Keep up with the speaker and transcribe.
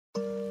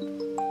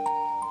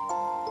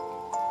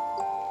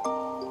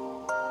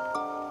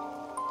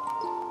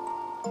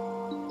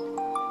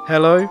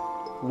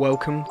Hello,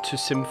 welcome to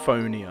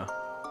Symphonia.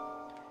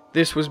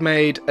 This was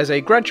made as a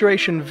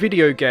graduation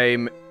video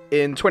game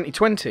in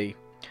 2020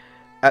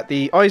 at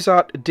the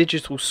Izart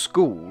Digital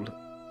School.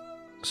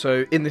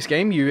 So in this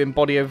game you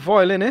embody a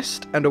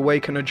violinist and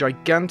awaken a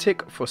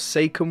gigantic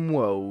forsaken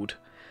world.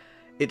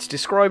 It's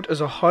described as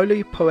a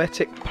highly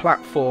poetic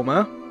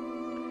platformer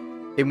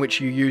in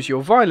which you use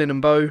your violin and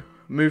bow,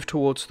 move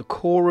towards the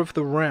core of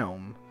the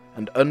realm,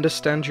 and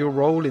understand your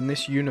role in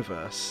this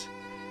universe,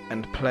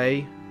 and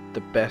play the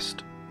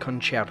best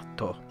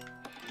concerto.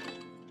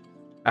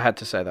 I had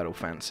to say that all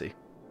fancy.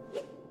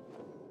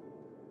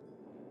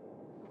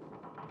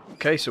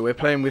 Okay, so we're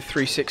playing with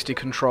 360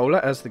 controller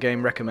as the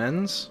game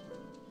recommends.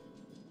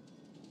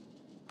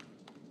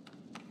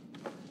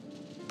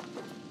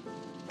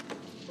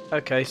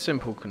 Okay,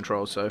 simple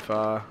control so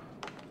far.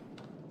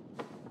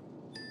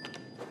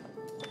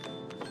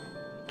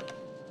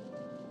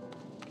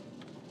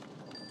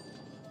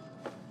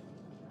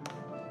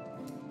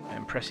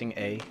 I'm pressing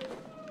A.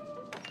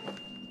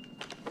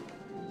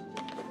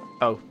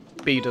 Oh,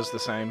 B does the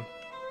same.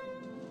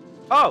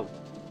 Oh!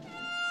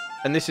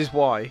 And this is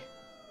why.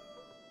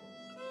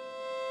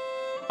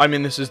 I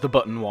mean, this is the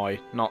button why,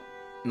 not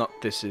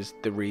this is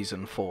the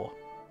reason for.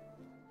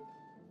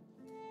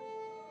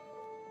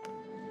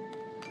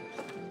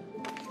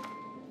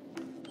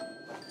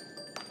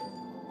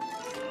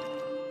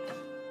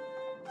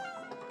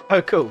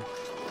 Oh, cool.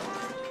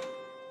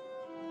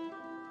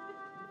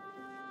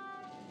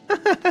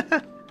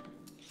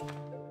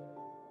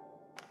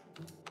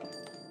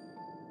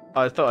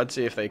 I thought I'd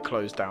see if they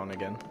closed down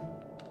again.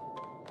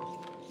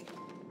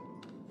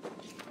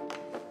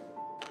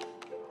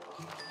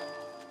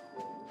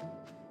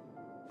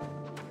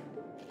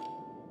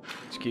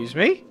 Excuse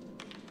me?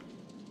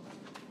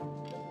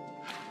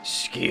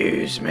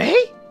 Excuse me?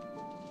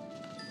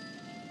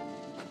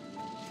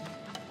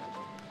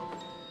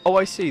 Oh,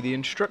 I see. The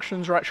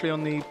instructions are actually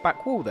on the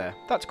back wall there.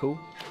 That's cool.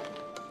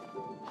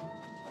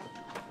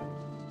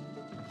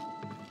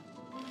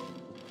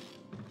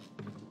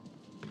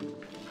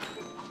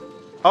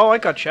 Oh, I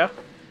gotcha.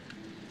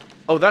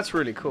 Oh, that's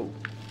really cool.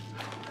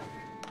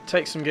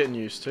 Takes some getting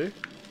used to.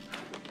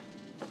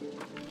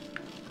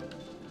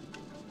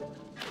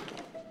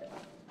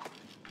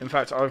 In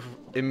fact, I've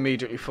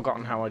immediately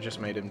forgotten how I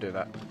just made him do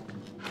that.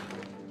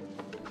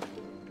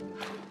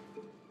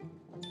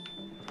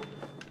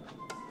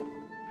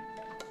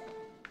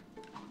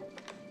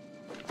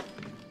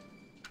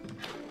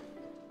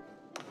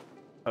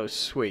 Oh,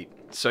 sweet.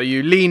 So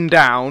you lean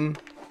down,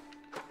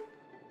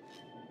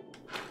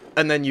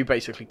 and then you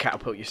basically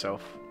catapult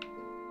yourself.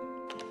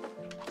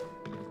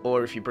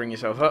 Or if you bring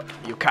yourself up,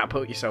 you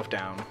catapult yourself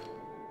down.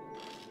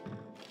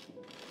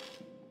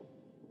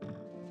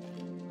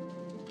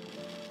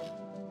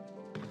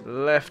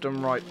 Left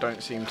and right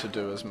don't seem to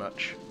do as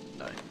much.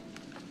 No.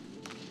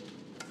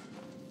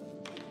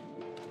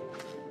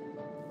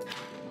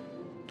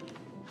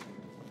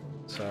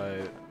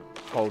 So,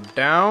 hold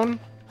down.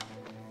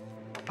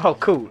 Oh,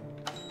 cool.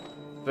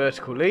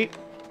 Vertical leap.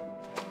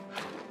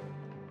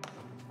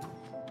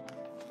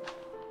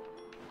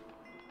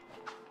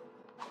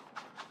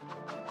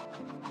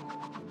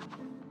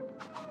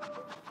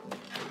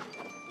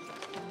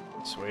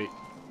 Sweet.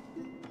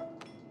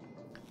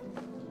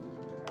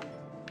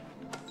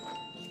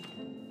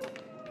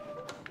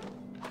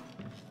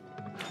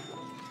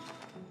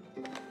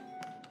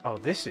 Oh,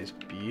 this is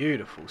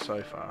beautiful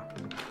so far.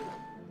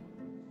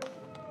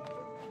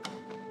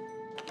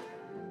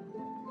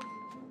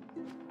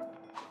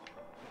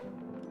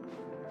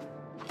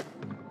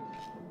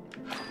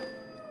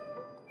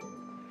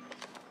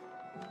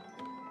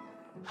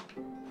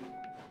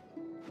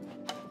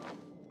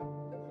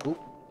 Ooh.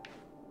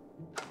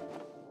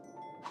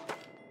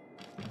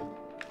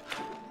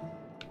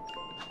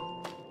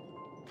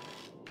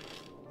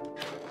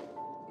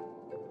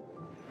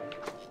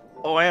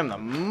 Oh, I am the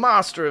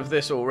master of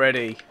this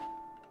already.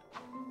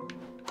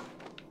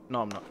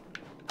 No, I'm not.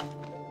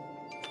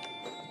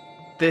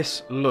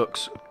 This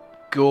looks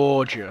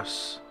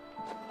gorgeous.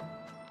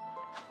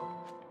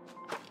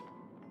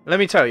 Let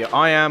me tell you,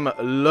 I am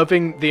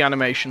loving the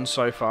animation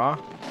so far.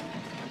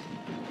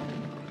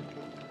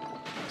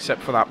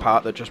 Except for that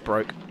part that just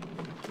broke.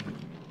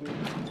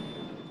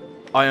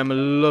 I am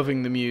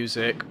loving the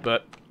music,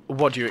 but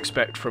what do you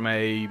expect from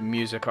a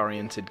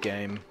music-oriented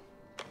game?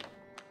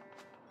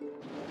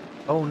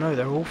 Oh no,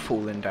 they're all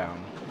falling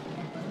down.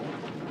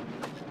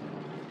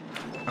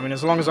 I mean,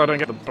 as long as I don't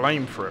get the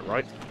blame for it,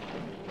 right?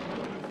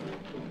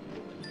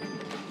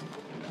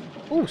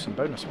 Ooh, some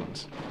bonus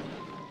ones.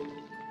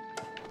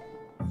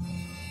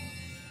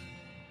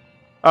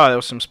 Ah, there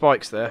were some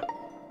spikes there.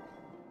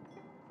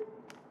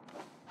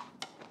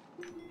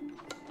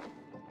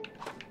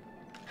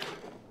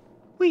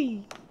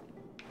 Whee!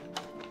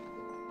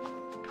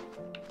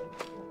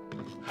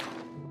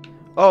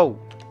 Oh!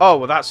 Oh,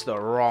 well that's the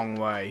wrong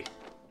way.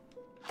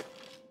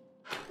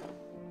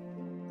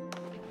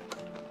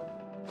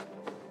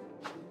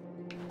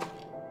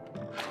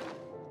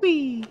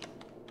 Whee!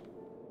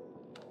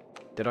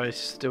 Did I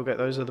still get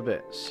those other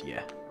bits?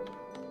 Yeah.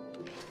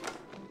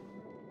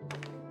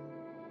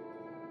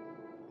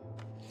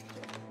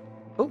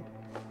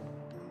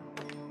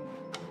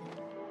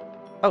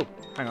 Oh,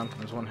 hang on,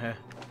 there's one here.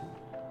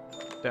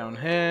 Down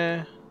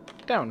here.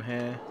 Down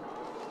here.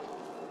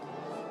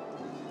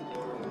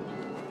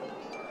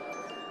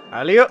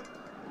 Alley up!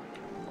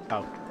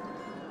 Oh.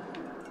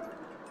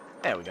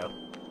 There we go.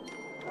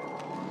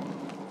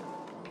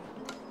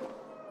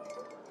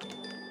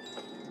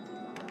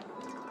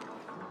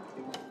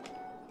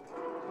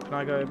 Can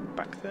I go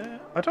back there?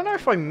 I don't know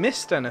if I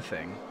missed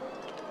anything.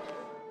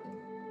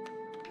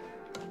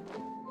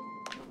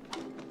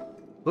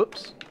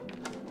 Whoops.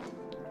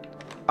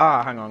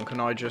 Ah, hang on. Can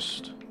I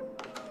just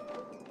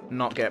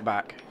not get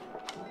back?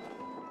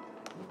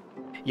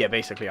 Yeah,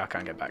 basically I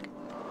can't get back.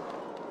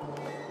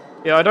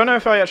 Yeah, I don't know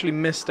if I actually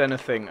missed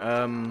anything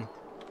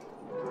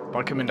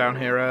by coming down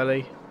here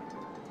early.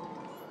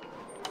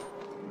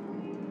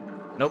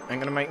 Nope,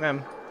 ain't gonna make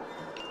them.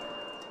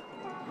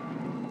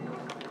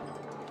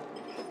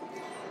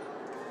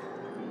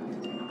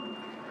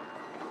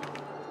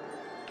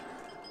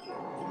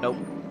 Nope.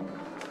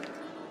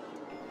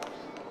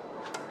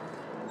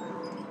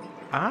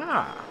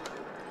 Ah.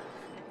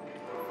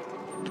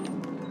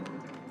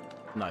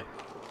 No.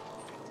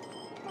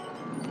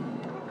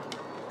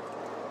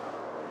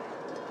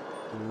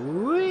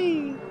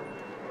 Whee!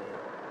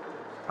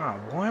 Ah,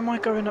 why am I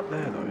going up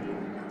there though?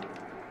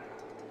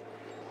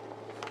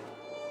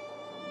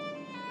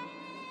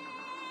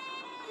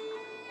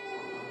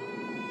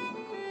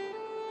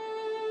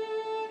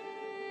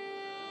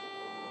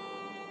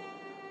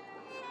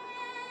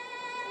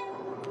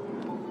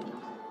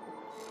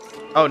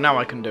 Oh, now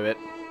I can do it.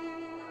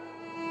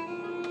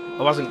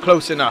 I wasn't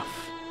close enough.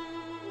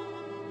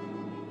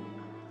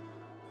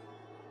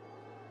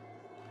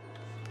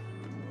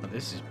 Oh,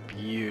 this is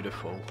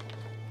beautiful.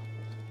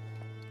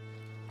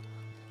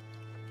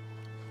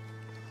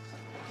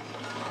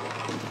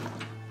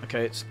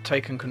 Okay, it's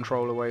taken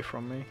control away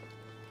from me.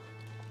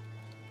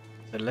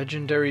 The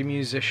legendary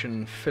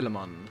musician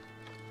Philemon.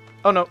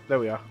 Oh no, there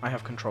we are. I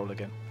have control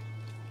again.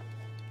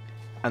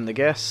 And the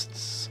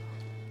guests...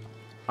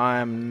 I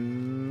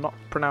am not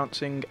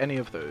pronouncing any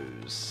of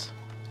those.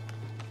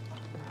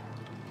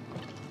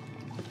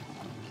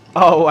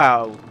 Oh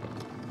wow.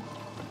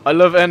 I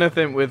love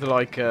anything with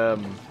like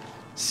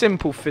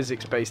simple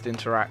physics-based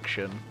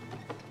interaction.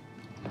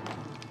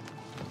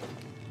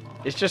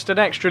 It's just an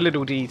extra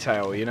little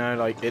detail, you know,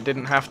 like it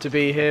didn't have to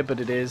be here, but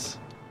it is.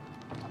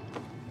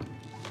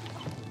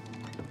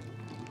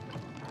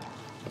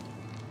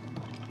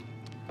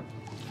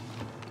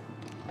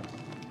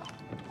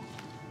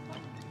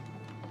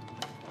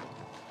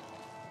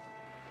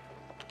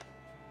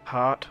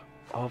 Heart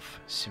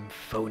of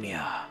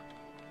Symphonia.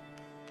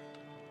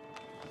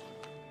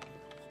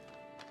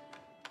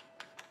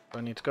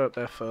 I need to go up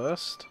there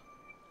first.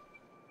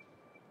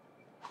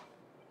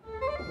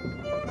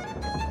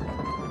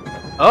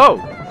 Oh!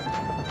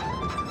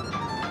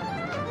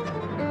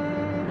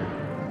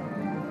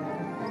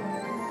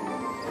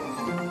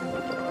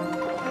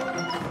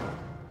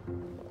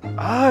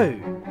 Oh!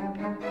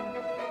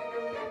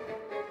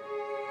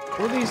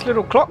 All these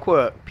little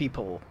clockwork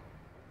people.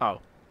 Oh.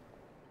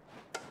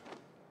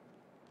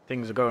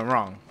 Things are going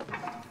wrong.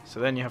 So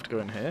then you have to go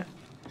in here.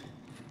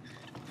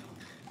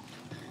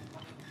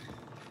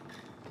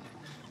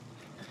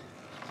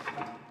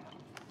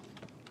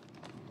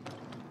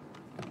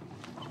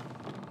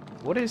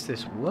 What is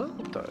this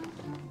world, though?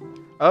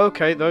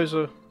 Okay, those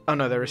are... Oh,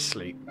 no, they're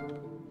asleep.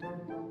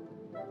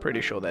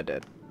 Pretty sure they're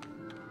dead.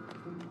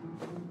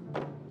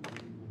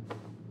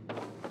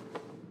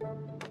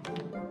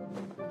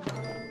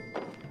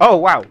 Oh,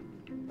 wow.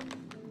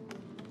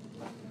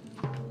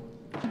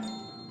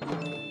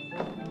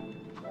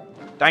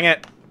 Dang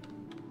it.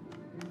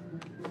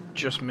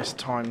 Just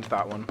mistimed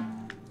that one.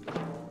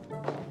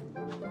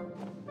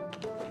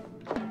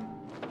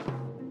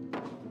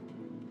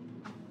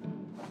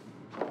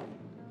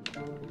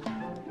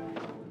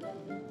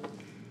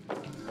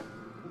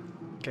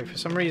 Okay, for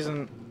some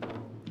reason...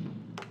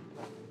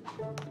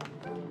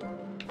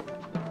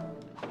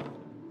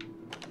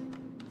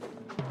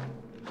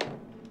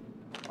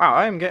 Wow,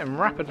 I am getting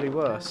rapidly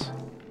worse.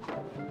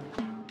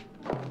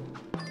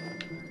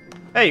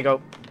 There you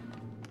go.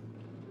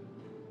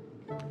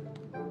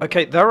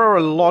 Okay, there are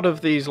a lot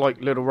of these, like,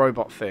 little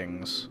robot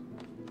things.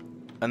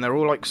 And they're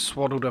all, like,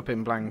 swaddled up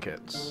in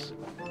blankets.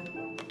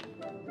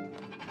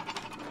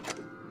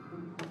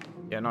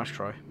 Yeah, nice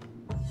try.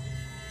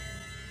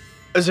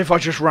 As if I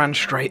just ran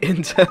straight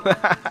into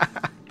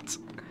that.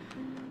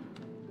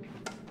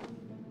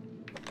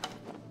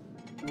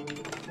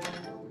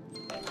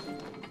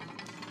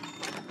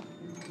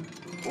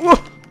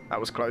 Whoa! That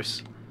was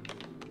close.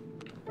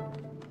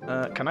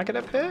 Can I get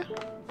up here?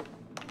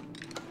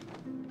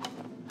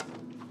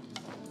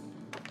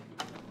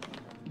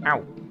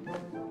 Ow.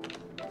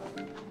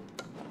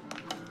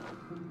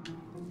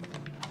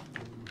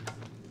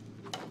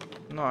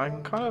 No, I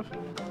can kind of...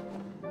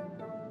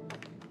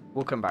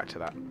 We'll come back to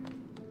that.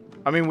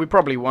 I mean, we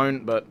probably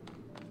won't, but...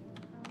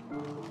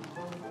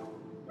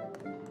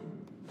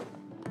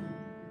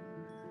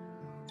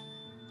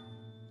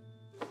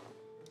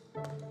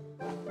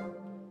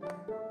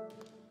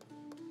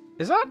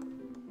 Is that...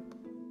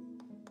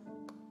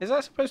 Is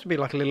that supposed to be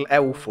like a little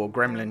elf or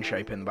gremlin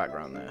shape in the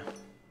background there?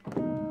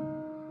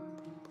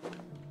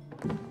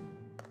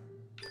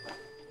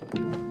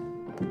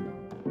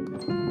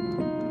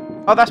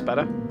 Oh, that's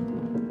better.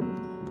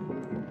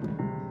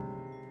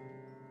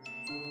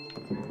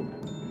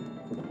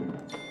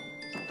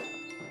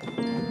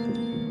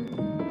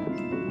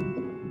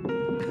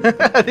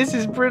 This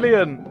is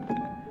brilliant.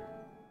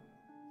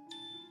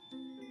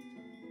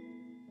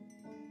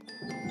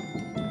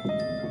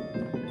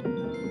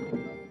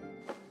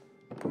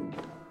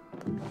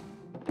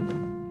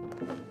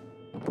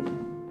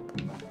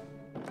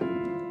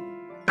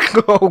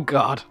 Oh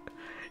god.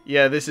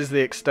 Yeah, this is the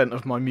extent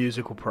of my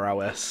musical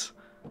prowess.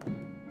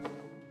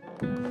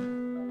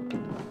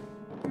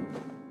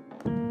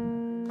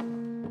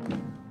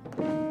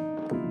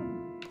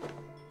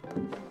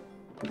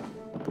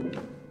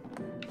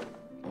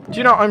 Do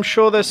you know, I'm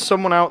sure there's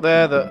someone out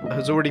there that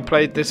has already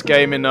played this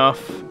game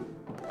enough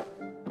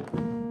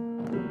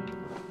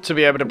to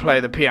be able to play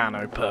the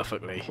piano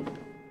perfectly.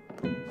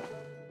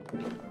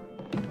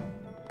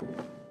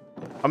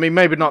 I mean,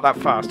 maybe not that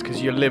fast,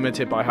 because you're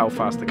limited by how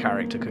fast the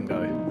character can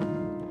go.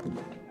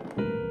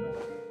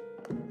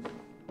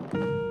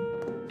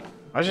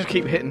 I just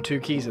keep hitting two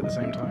keys at the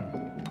same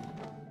time.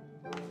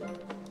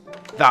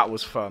 That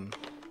was fun.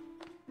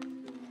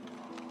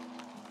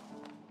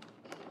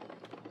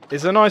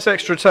 It's a nice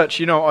extra touch.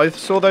 You know, I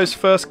saw those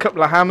first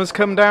couple of hammers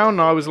come down,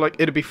 and I was like,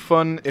 it'd be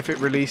fun if it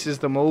releases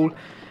them all.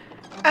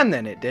 And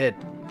then it did.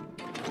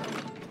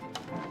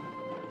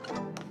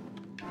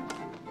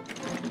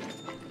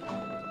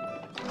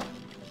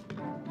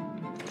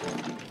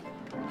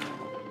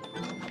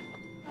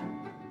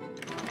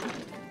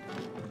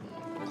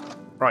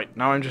 Right,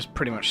 now I'm just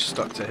pretty much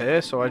stuck to here,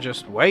 so I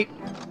just wait.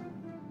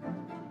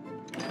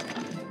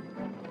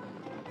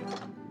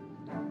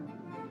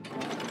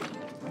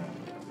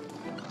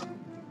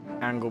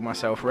 Angle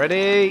myself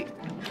ready,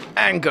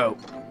 and go.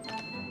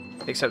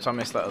 Except I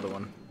missed that other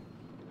one.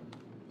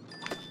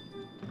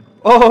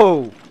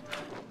 Oh!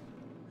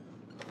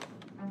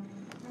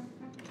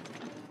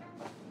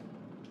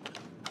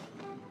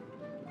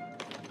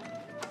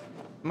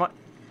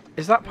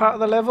 Is that part of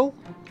the level?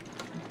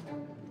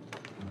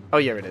 Oh,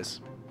 yeah, it is.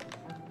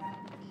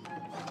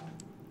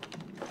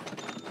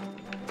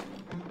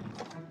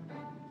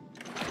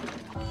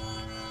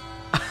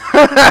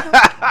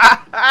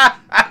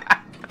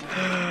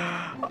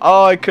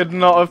 Oh, I could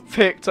not have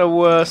picked a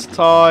worse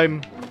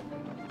time.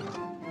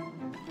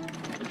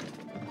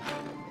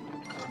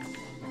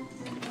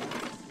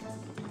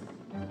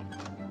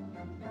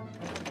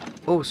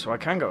 Oh, so I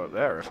can go up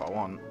there if I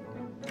want.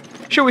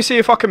 Shall we see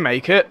if I can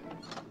make it?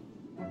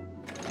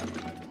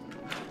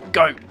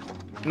 Go!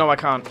 No, I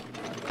can't.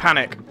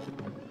 Panic.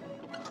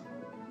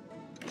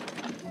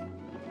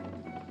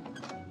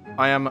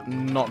 I am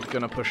not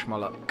gonna push my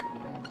luck.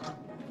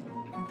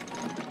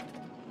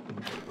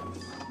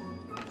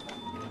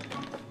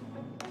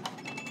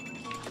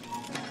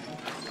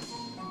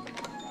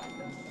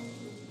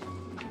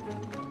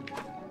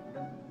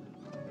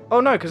 Oh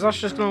no, because that's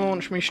just going to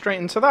launch me straight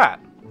into that.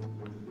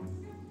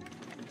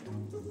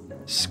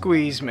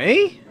 Squeeze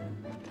me?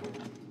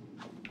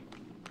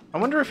 I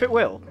wonder if it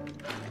will.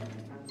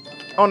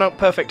 Oh no,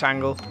 perfect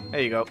angle.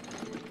 There you go.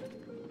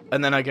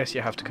 And then I guess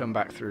you have to come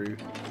back through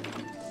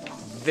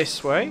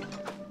this way.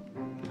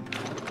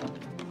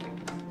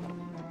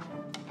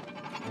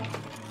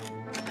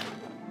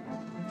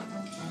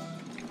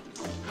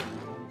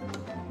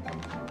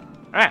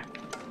 Ah!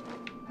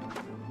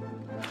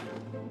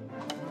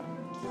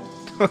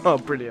 Oh,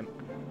 brilliant.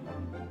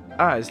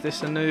 Ah, is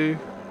this a new...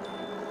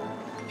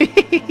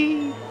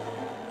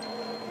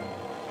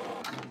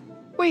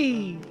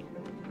 Whee!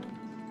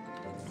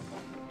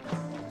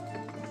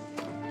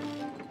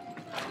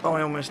 Oh,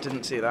 I almost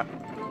didn't see that.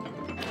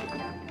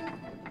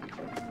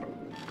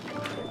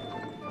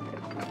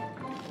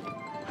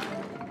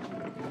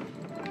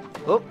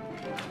 Oh!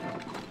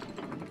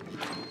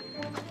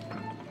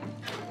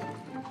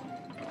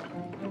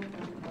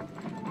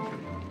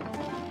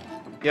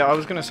 Yeah, I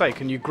was going to say,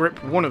 can you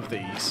grip one of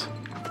these?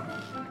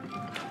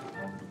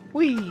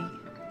 Whee!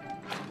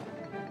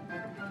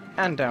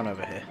 And down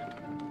over here.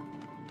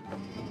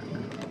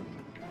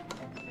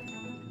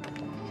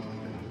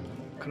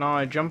 Can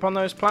I jump on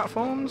those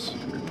platforms?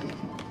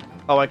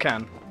 Oh, I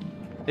can.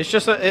 It's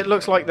just that it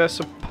looks like they're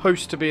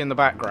supposed to be in the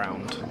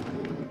background.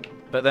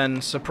 But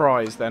then,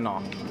 surprise, they're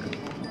not.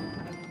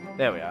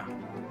 There we are.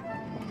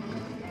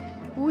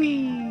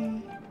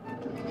 Whee!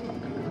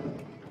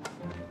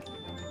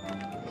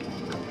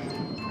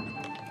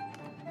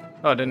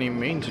 Oh, I didn't even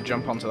mean to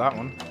jump onto that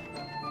one.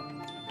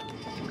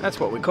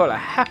 That's what we call a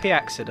happy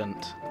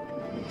accident.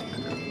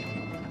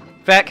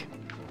 Feck!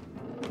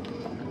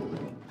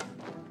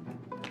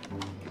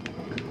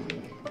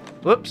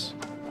 Whoops.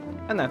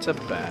 And that's a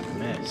bad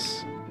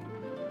miss.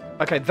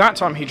 Okay, that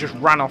time he just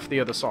ran off the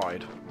other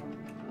side.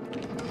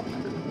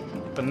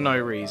 For no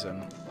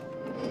reason.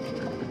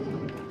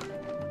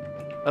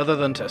 Other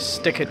than to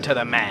stick it to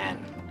the man.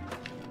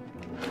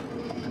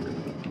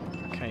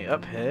 Okay,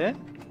 up here.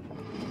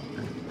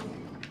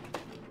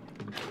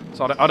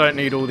 So I don't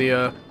need all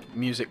the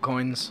music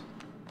coins.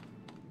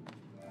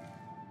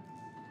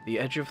 The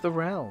edge of the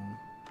realm.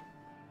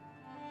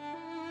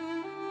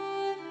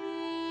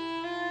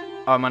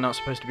 Oh, am I not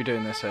supposed to be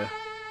doing this here?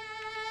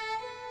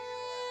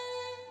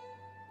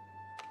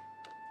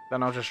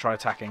 Then I'll just try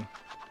attacking.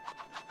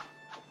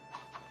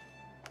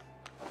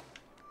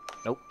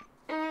 Nope.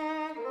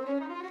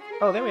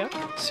 Oh, there we are.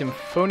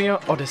 Symphonia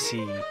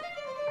Odyssey.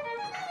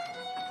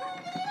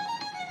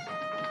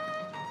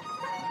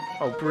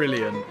 Oh,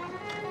 brilliant.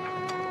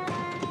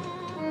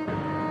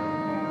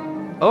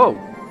 Oh!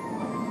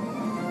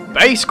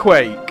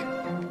 Basequake!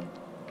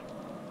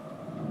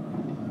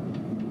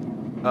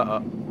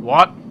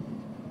 What?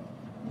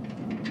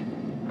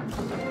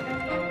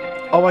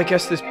 Oh, I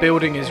guess this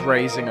building is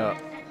raising up.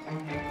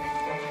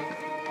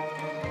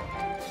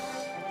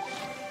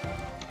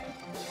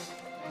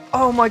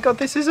 Oh my god,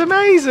 this is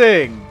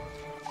amazing!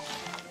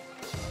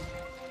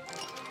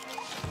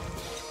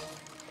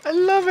 I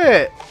love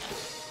it!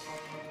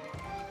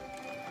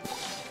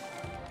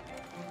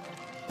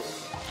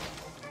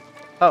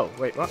 Oh,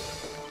 wait, what?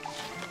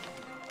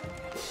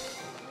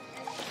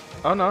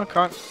 Oh no,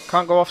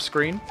 can't go off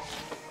screen.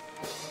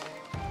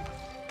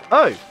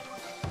 Oh!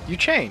 You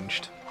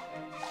changed.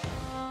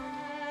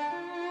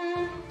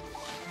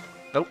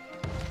 Nope.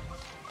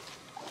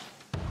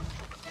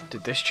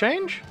 Did this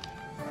change?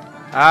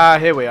 Ah,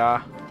 here we are.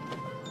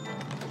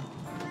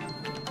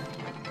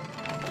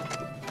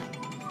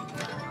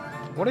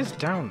 What is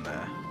down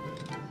there?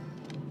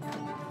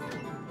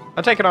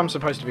 I take it I'm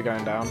supposed to be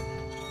going down.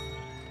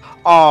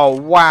 Oh,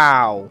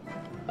 wow.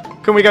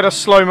 Can we get a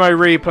slow-mo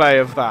replay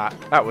of that?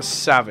 That was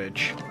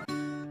savage.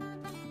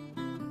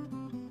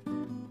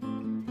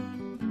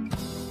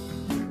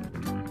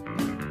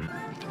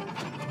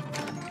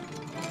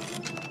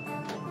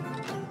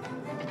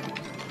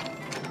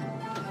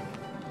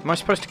 Am I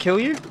supposed to kill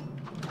you?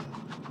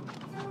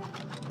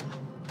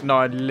 No,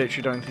 I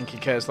literally don't think he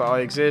cares that I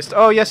exist.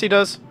 Oh, yes he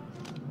does.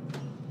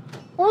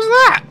 What was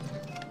that?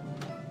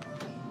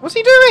 What's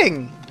he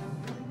doing?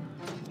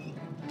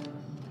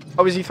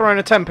 Oh, is he throwing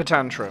a temper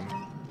tantrum?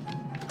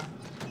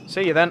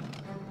 See you then.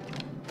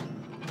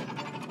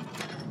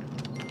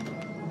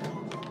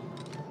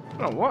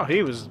 Oh, what?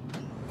 He was...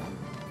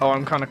 Oh,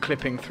 I'm kind of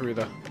clipping through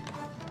the...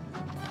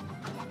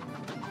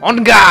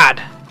 On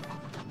guard!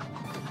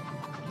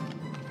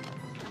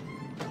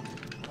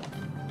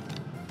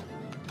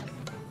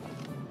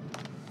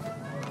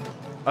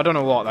 I don't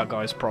know what that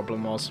guy's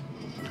problem was.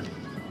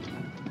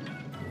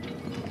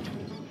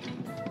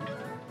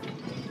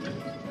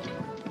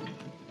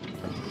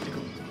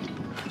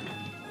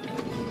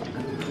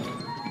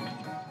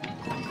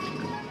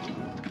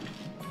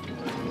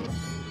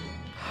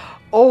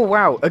 Oh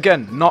wow,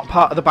 again, not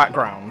part of the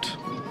background.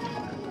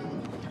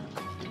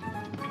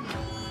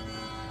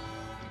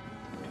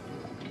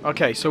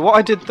 Okay, so what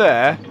I did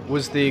there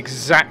was the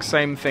exact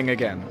same thing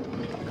again.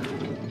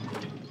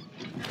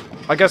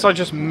 I guess I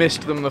just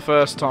missed them the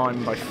first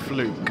time by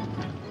fluke.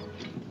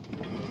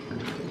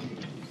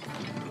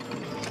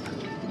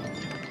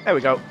 There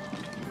we go.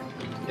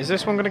 Is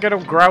this one going to get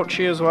all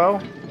grouchy as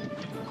well?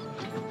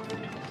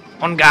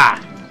 On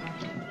guard!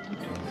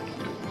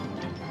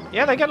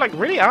 Yeah, they get like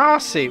really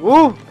arsey.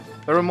 Ooh!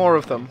 There are more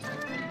of them.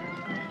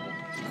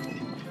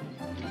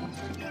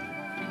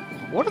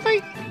 What are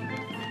they?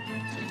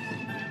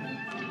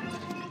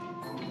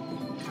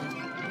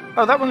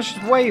 Oh, that one's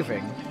just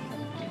waving.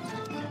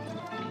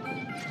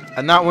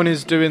 And that one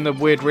is doing the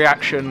weird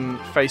reaction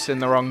facing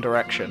the wrong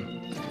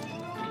direction.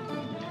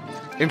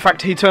 In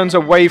fact, he turns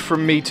away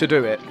from me to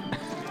do it.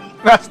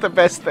 That's the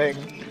best thing.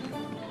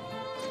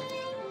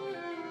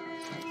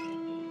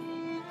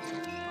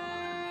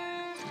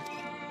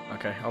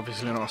 Okay,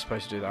 obviously not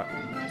supposed to do that.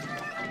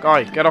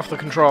 Guy, get off the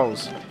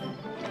controls.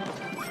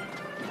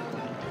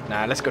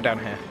 Nah, let's go down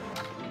here.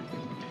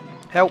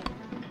 Help.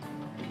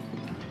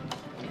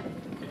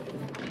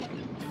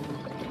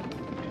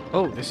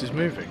 Oh, this is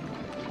moving.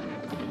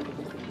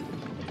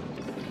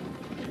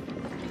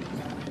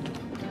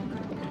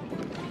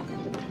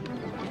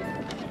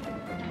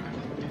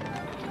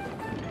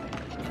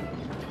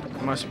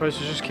 Am I supposed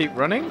to just keep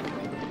running?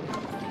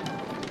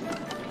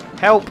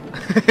 Help!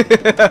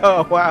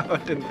 Oh wow, I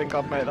didn't think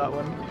I'd make that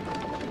one.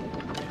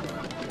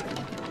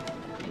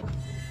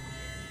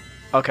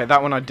 Okay,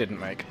 that one I didn't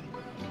make.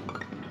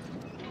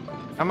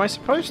 Am I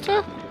supposed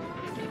to?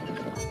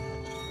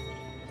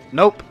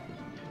 Nope.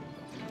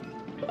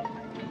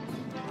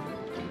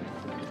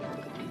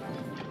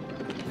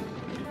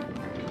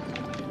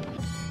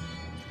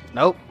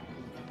 Nope.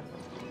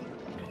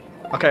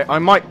 Okay, I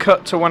might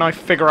cut to when I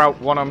figure out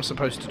what I'm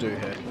supposed to do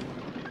here.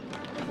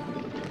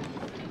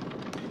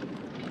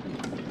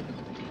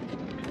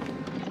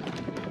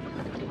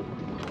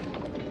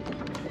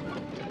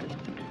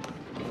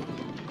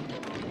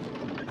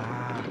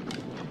 Ah.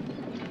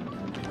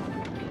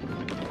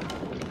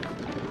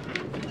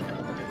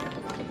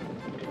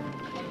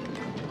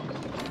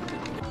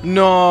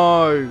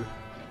 No!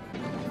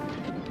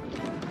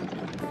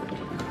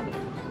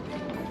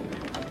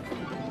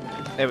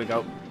 There we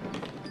go.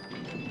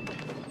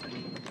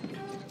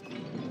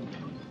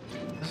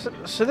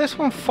 So this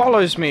one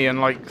follows me and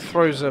like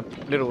throws a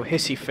little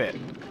hissy fit.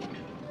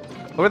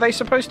 Or are they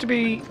supposed to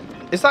be...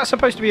 Is that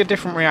supposed to be a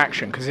different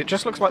reaction? Because it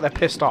just looks like they're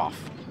pissed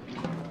off.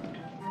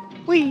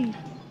 Whee!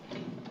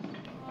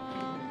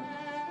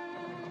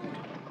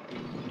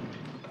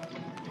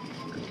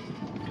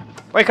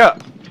 Wake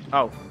up!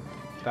 Oh,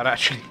 that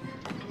actually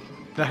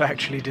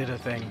did a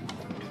thing.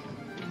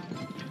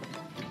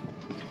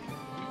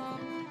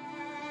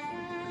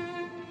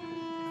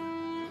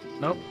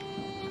 Nope.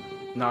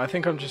 No, I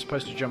think I'm just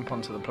supposed to jump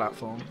onto the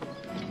platform.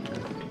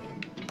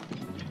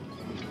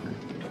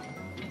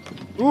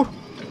 Ooh!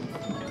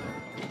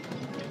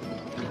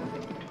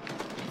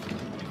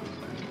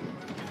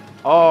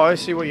 Oh, I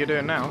see what you're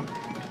doing now.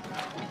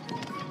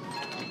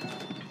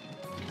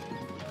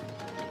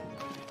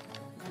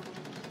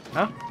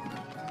 Huh?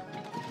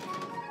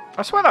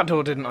 I swear that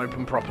door didn't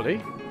open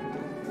properly.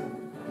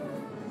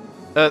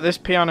 This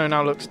piano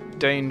now looks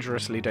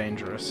dangerously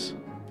dangerous.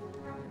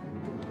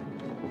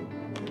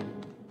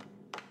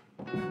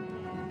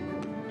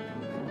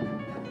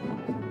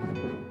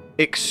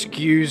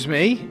 Excuse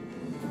me?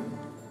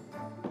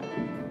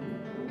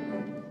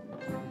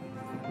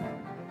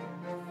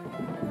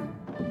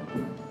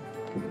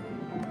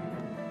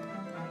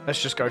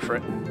 Let's just go for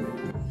it.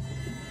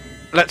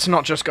 Let's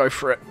not just go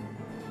for it.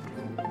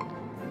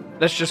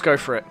 Let's just go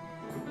for it.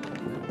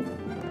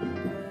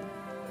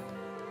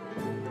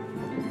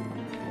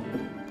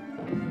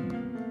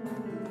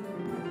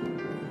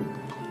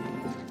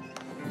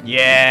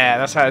 Yeah,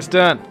 that's how it's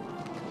done.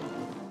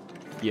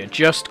 You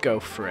just go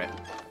for it.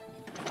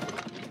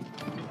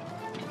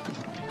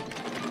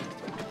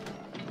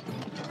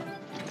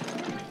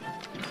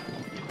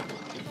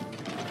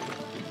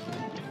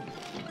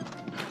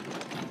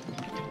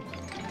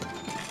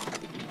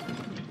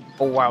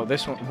 Oh wow,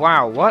 this one.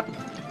 Wow, what?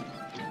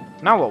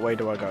 Now what way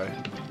do I go?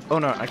 Oh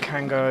no, I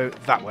can go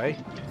that way.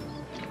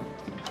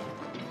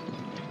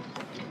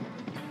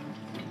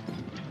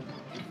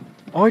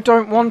 I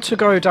don't want to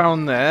go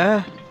down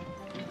there.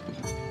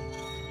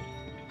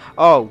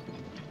 Oh.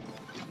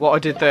 What I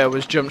did there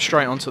was jump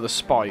straight onto the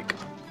spike.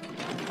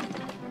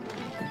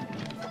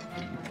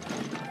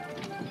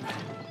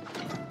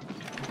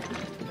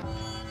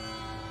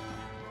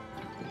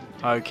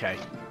 Okay.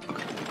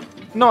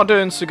 Not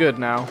doing so good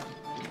now.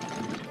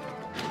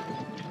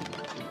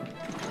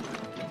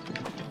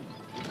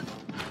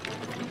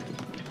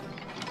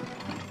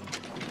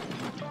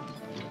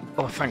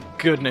 Oh, thank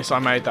goodness I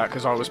made that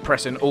because I was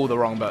pressing all the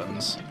wrong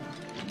buttons.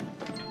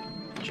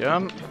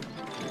 Jump.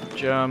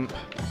 Jump.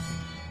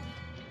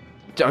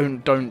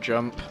 Don't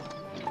jump.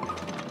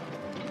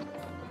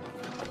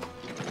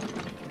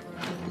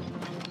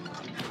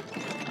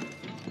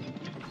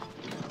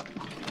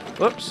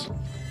 Whoops.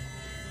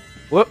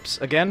 Whoops,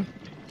 again.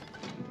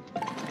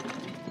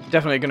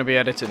 Definitely going to be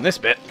editing this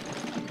bit.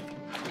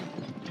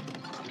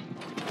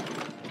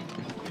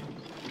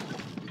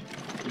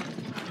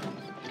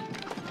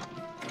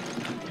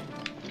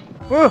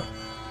 Whoa!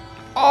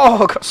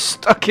 Oh, I got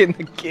stuck in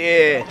the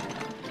gear.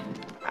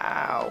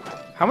 Ow.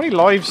 How many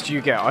lives do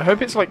you get? I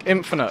hope it's like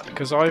infinite,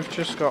 because I've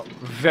just got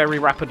very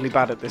rapidly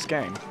bad at this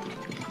game.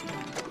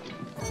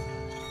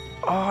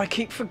 Oh, I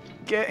keep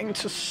forgetting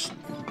to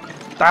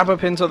stab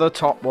up into the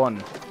top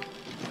one.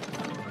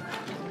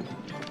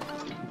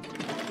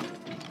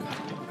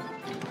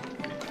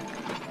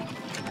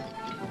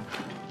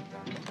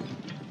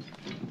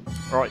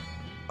 Right.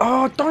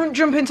 Oh, don't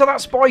jump into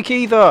that spike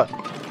either!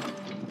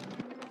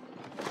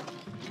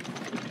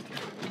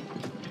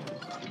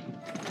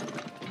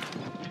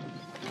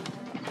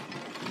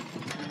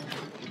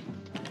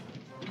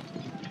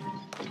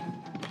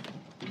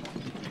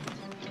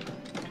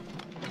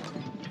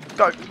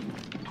 Go!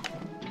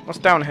 What's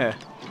down here?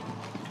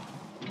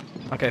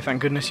 Okay,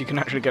 thank goodness you can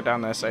actually get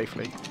down there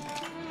safely.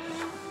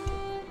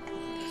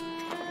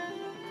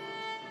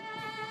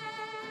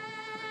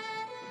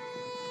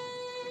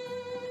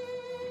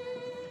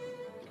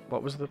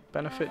 What was the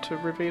benefit to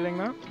revealing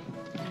that?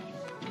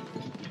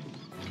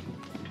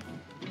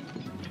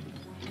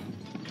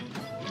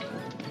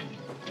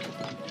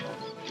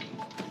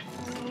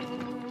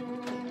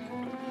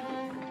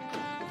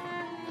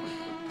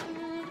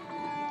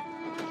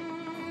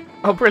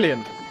 Oh,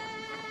 brilliant.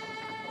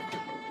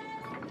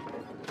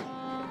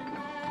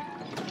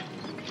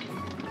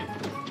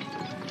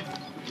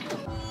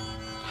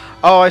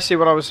 Oh, I see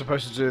what I was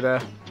supposed to do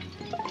there.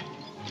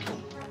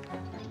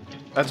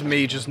 That's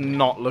me just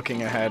not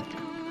looking ahead.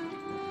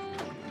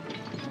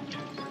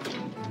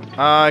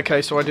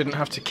 Okay, so I didn't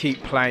have to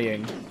keep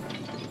playing.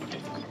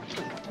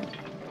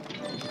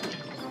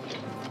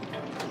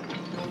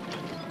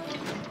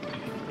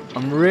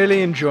 I'm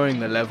really enjoying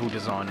the level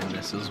design in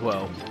this as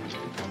well.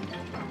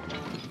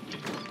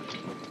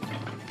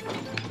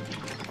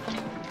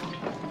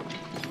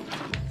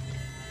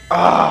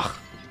 Ah!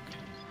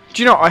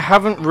 Do you know, I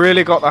haven't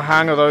really got the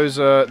hang of those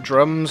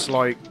drums.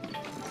 Like,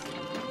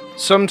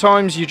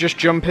 sometimes you just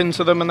jump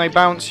into them and they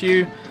bounce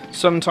you.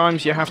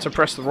 Sometimes you have to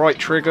press the right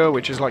trigger,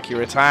 which is like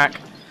your attack.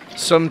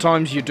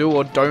 Sometimes you do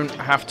or don't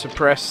have to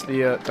press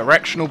the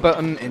directional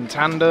button in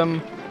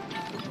tandem.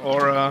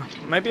 Or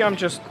maybe I'm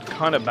just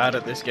kind of bad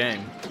at this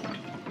game.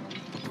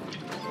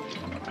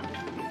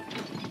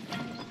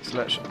 So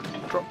let's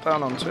drop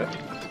down onto it.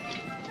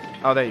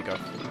 Oh, there you go.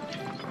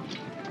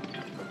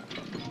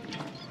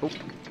 Oh.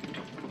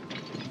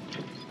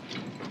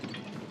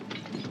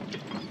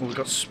 Oh, we've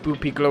got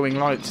spoopy glowing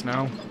lights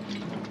now.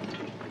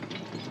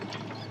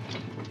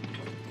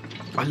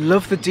 I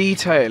love the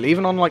detail,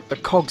 even on like the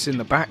cogs in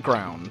the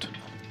background.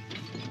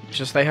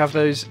 Just they have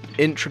those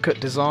intricate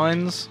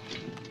designs.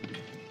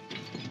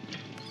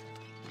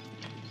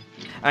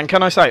 And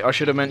can I say, I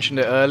should have mentioned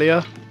it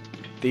earlier,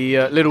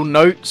 the little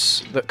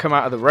notes that come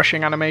out of the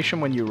rushing animation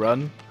when you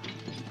run.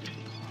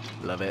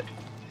 Love it.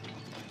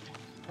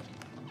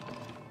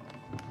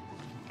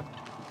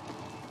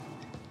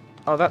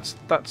 Oh,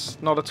 that's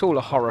not at all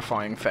a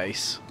horrifying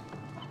face.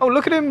 Oh,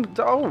 look at him.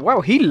 Oh, wow,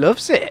 he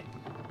loves it.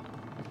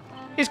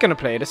 He's going to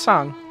play the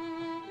song.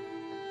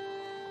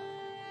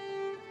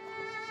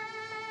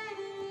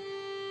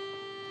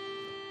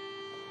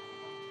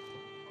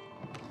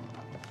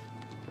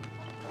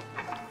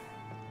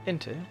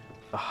 Into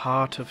the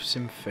heart of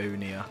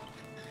Symphonia.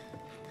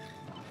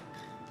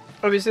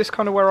 Oh, is this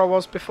kind of where I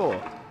was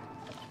before?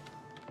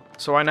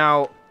 So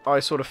I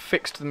sort of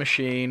fixed the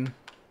machine.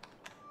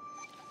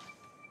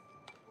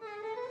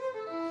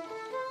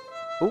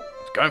 Oh,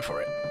 it's going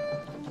for it.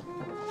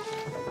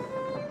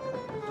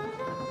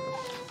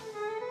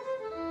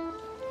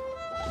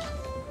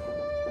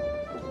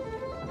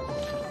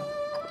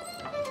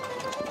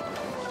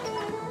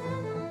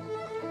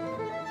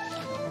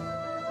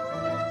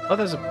 Oh,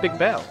 there's a big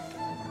bell.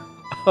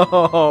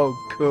 Oh,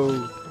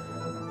 cool.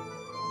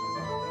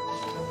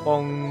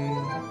 Bong.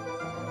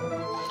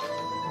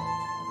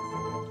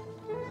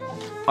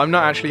 I'm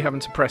not actually having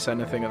to press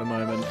anything at the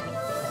moment.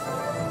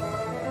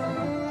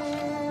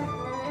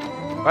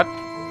 What?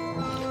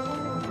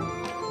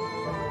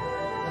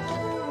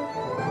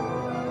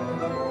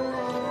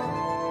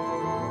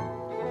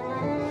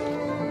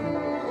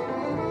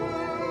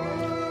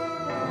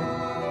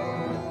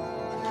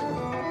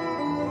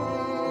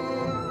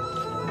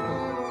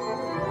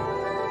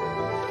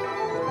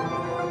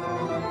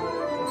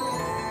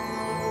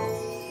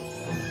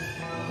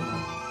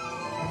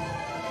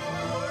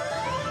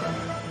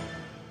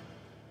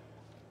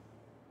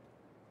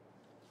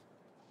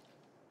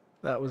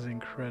 That was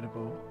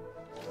incredible.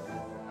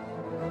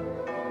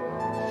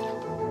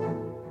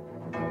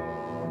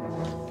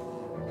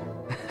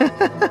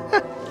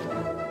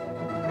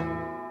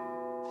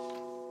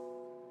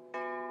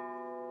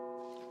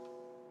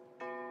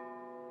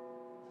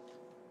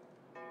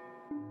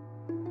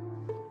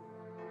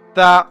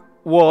 That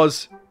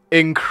was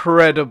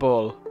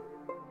incredible.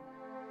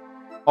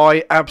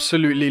 I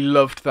absolutely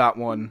loved that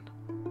one.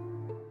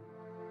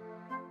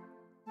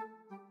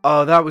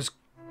 Oh, that was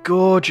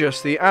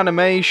gorgeous. The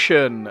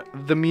animation,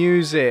 the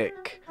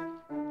music,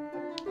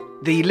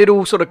 the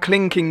little sort of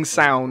clinking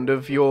sound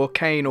of your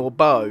cane or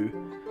bow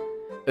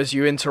as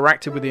you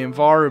interacted with the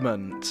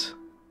environment.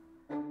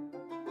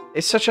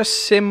 It's such a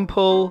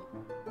simple,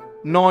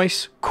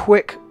 nice,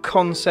 quick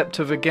concept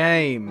of a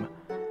game.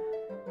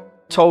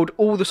 Told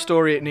all the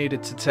story it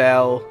needed to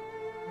tell.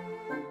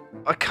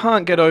 I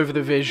can't get over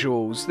the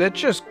visuals. They're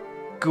just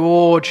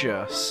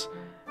gorgeous.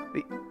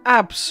 The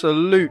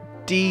absolute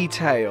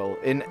detail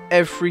in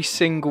every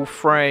single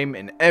frame,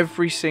 in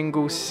every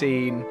single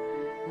scene,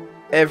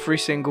 every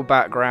single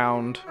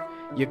background.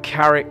 Your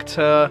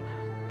character,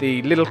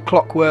 the little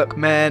clockwork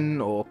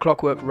men or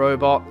clockwork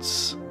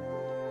robots.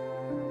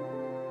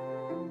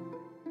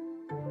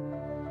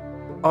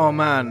 Oh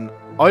man,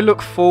 I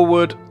look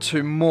forward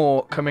to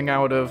more coming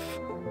out of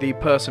the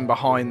person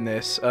behind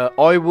this.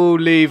 I will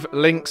leave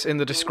links in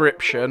the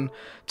description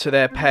to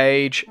their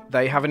page.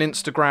 They have an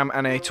Instagram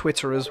and a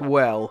Twitter as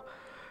well,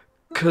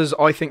 because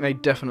I think they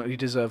definitely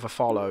deserve a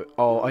follow.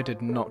 Oh, I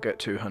did not get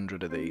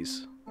 200 of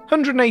these.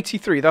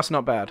 183, that's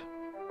not bad.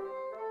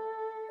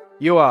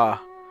 You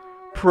are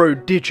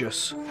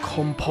prodigious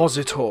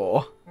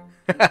compositor.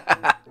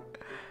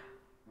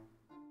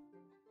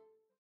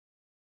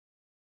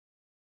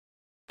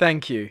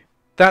 Thank you.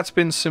 That's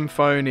been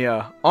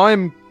Symphonia.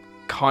 I'm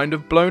kind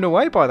of blown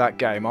away by that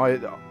game. I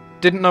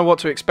didn't know what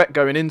to expect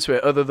going into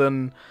it other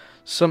than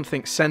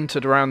something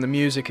centered around the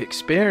music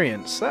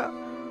experience. That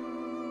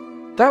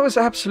was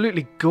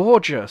absolutely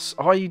gorgeous.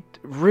 I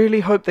really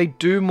hope they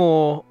do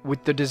more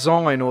with the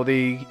design or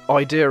the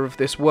idea of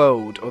this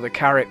world or the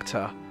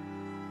character.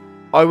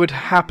 I would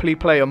happily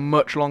play a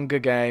much longer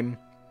game,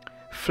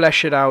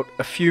 flesh it out,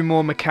 a few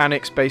more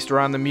mechanics based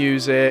around the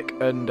music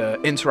and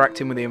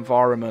interacting with the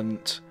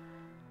environment.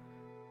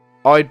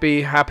 I'd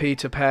be happy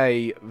to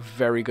pay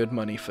very good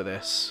money for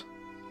this.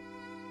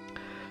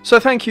 So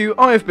thank you,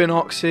 I've been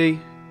Oxy,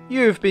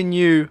 you've been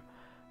you,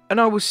 and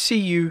I will see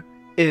you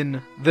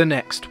in the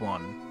next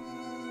one.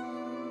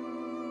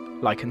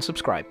 Like and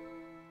subscribe.